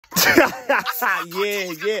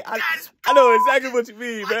Yeah. I know exactly what you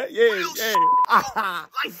mean, man. Yeah.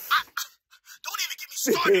 Don't even get me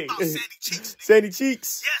started about Sandy Cheeks, nigga. Sandy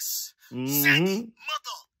Cheeks? Yes. Sandy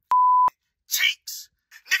mother Cheeks.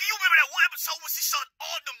 Nigga, you remember that one episode when she shot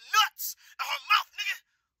all them nuts in her mouth, nigga?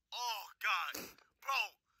 Oh, God. Bro,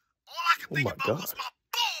 all I could think about was my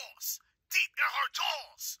balls deep in her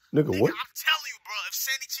jaws. Nigga, what? I'm telling you, bro, if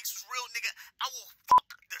Sandy Cheeks was real, nigga, I will fuck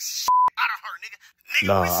the shit out of her, nigga.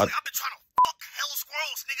 Recently, I've been trying to fuck hella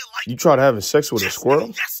squirrels, nigga. Like, you tried having sex with a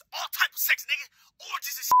squirrel? Nigga, yes, all type of sex, nigga.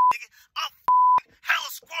 Orgies and shit, nigga. I'm fucking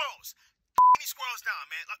hella squirrels. These squirrels down,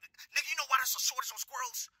 man. Like, nigga, you know why there's a shortage on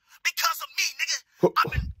squirrels? Because of me, nigga.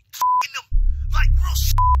 I've been fucking them like real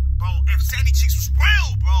shit. Bro, if Sandy Cheeks was real,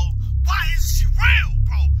 bro, why isn't she real,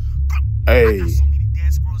 bro? Hey. I got so many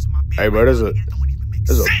dead squirrels in my bed. Hey, bro, there's a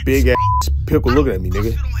big ass pickle looking at me,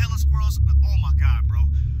 nigga. Oh my God, bro.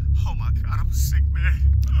 Oh my God, I'm sick, man.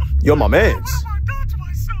 Yo, my mans. What have I done to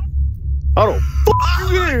myself? How the fuck you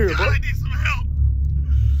get here, bro? I need some help.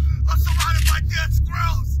 I'm surrounded by dead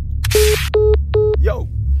squirrels. Yo.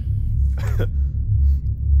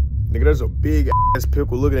 Nigga, there's a big ass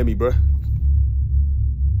pickle looking at me, bro.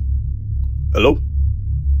 Hello?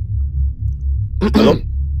 Hello?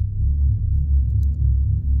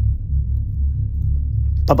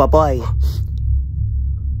 Papa boy.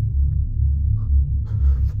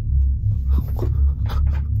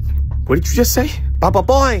 What did you just say? Papa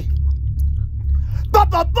boy.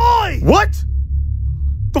 Papa boy! What?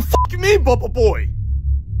 The fuck you mean, Papa boy?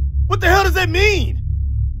 What the hell does that mean?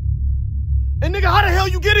 And nigga, how the hell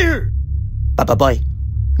you get here? Papa boy.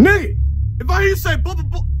 Nigga, if I hear you say Papa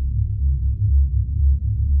boy.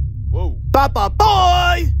 Whoa. Papa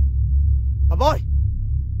boy! Papa boy.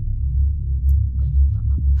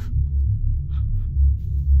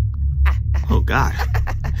 Oh, God.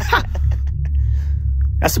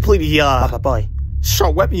 That's a pretty, Papa boy.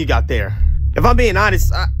 sharp weapon you got there. If I'm being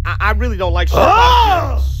honest, I really don't like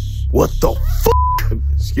sharp weapons. What the fuck?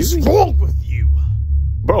 Excuse me? What's wrong with you?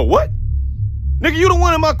 Bro, what? Nigga, you the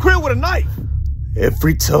one in my crib with a knife.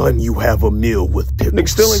 Every time you have a meal with Pickles, Nigga,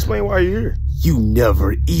 still explain why you're here. you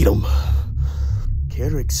never eat them. Care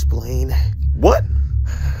to explain? What?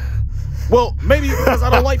 Well, maybe because I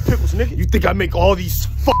don't like pickles, nigga. You think I make all these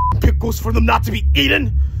fucking pickles for them not to be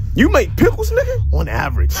eaten? You make pickles, nigga? On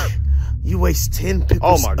average, you waste 10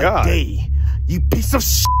 pickles Oh my God. a day. You piece of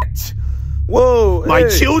shit. Whoa, My hey.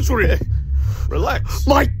 children. Relax.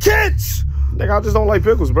 My kids. Nigga, I just don't like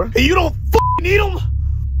pickles, bro. And you don't fucking eat them?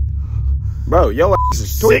 Bro, yo ass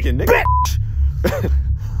is tweaking, nigga. Bitch.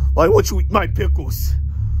 Why won't you eat my pickles?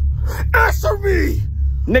 Answer me.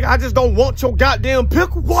 Nigga, I just don't want your goddamn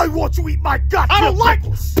pickles. Why won't you eat my goddamn I don't like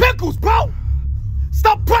pickles? pickles, bro.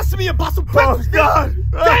 Stop pressing me about some pickles, Oh, God.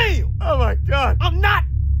 Damn. Oh, my God. I'm not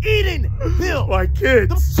eating Bill. My kids.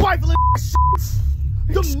 Them trifling shits.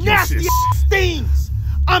 Them nasty ass things.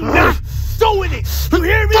 I'm not doing it. You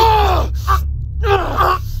hear me?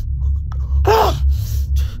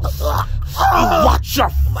 Watch your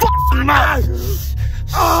fucking mouth.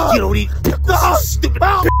 You don't eat pickles, you stupid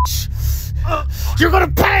bitch. You're gonna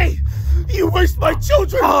pay. You waste my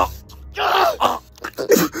children.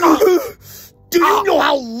 Do you know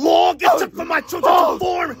how long it took for my children to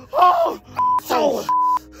form? Oh,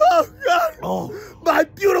 God. My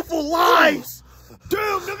beautiful lives.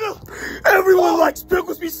 Damn, nigga. Everyone likes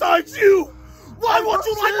pickles besides you. Why won't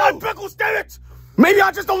you like my pickles, damn it? Maybe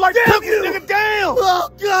I just don't like pickles, you. nigga. Damn. Oh,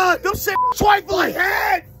 God. Them shit trifling.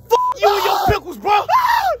 Head. Fuck you and your pickles, bro.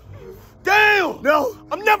 Damn. No.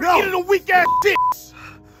 I'm never eating a weak ass dicks.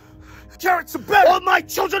 Carrots are better. All my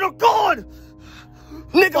children are gone.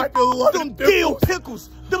 Nigga, them deal pickles.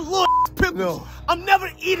 Them little pickles. No. I'm never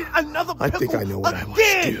eating another pickle I think I know what I must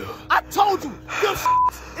again. do. I told you. Them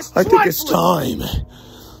is I think it's trifling. time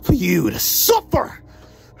for you to suffer.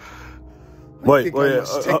 Wait, take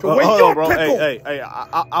away your bro. pickle. Hey,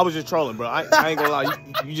 I was just trolling, bro. I ain't gonna lie.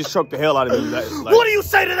 You just choked the hell out of me. Like, What do you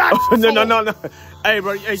say to that? no. Hey,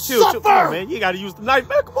 bro. Hey, chill. Come on, man. You gotta use the knife,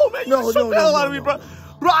 man. Come on, man. You just choked the hell out of me, bro.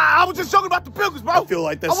 Bro, I was just joking about the pickles, bro. I feel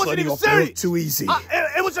like that's letting off a little too easy.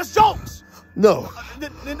 It was just jokes. No.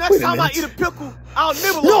 The next time I eat a pickle, I'll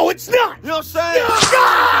nibble. No, it's not. You know what I'm saying?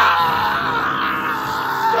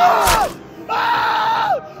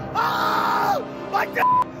 My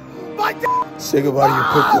God. My God. Say goodbye to your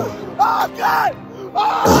pickle. Oh, God.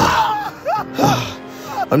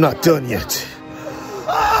 I'm not done yet.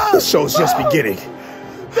 The show's just beginning.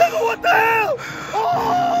 Nigga, what the hell?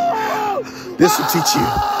 This will teach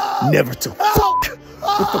you never to fuck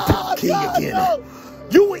with the Pickle King again.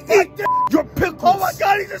 You will eat your pickles. Oh my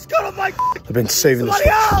God, he just cut on my. I've been saving this Somebody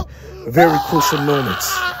help! very crucial moments.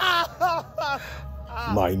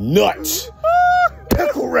 My nuts.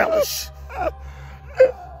 Pickle relish.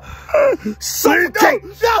 Suffocate.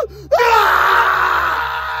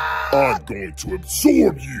 I'm going to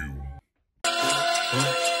absorb you.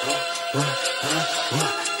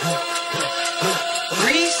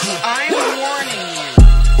 Reese, I'm warning you.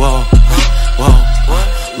 Whoa,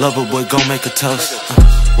 whoa, lover boy, gon' make a toast.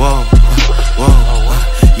 Whoa, whoa,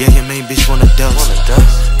 yeah, your main bitch wanna dose.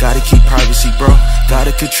 Gotta keep privacy, bro.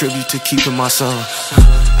 Gotta contribute to keeping my soul.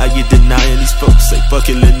 How you denying these folks? Say, fuck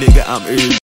it, little nigga, I'm irritated.